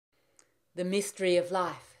The Mystery of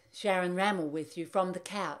Life. Sharon Ramel with you from the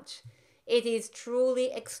couch. It is truly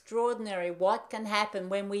extraordinary what can happen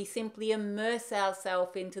when we simply immerse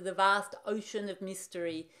ourselves into the vast ocean of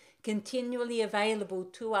mystery, continually available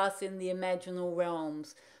to us in the imaginal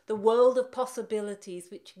realms, the world of possibilities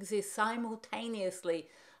which exists simultaneously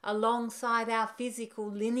alongside our physical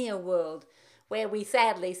linear world, where we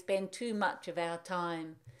sadly spend too much of our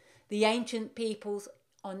time. The ancient peoples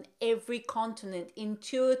on every continent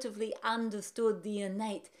intuitively understood the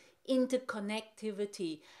innate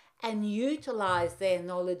interconnectivity and utilized their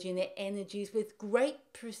knowledge and their energies with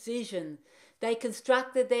great precision. They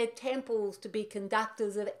constructed their temples to be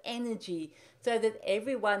conductors of energy so that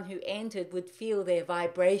everyone who entered would feel their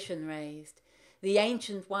vibration raised. The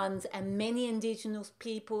ancient ones and many indigenous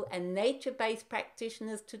people and nature-based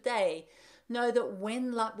practitioners today know that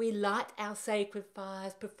when we light our sacred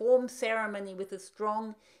fires, perform ceremony with a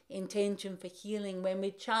strong intention for healing, when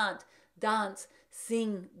we chant, dance,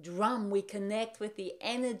 sing, drum, we connect with the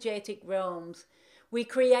energetic realms. We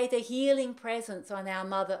create a healing presence on our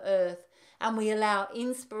Mother Earth, and we allow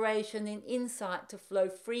inspiration and insight to flow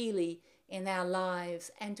freely in our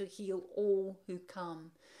lives and to heal all who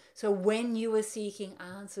come. So when you are seeking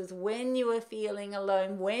answers, when you are feeling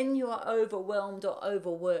alone, when you are overwhelmed or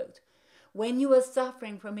overworked, when you are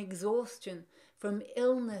suffering from exhaustion, from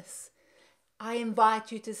illness, I invite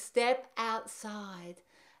you to step outside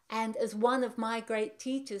and, as one of my great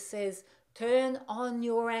teachers says, turn on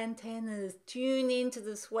your antennas, tune into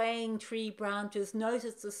the swaying tree branches,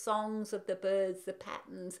 notice the songs of the birds, the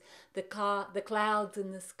patterns, the clouds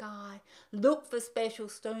in the sky. Look for special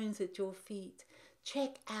stones at your feet.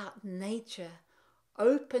 Check out nature.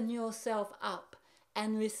 Open yourself up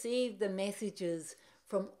and receive the messages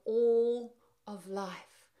from all of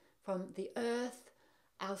life, from the earth,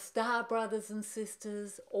 our star brothers and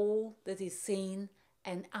sisters, all that is seen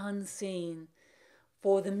and unseen.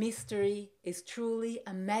 For the mystery is truly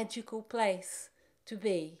a magical place to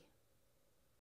be.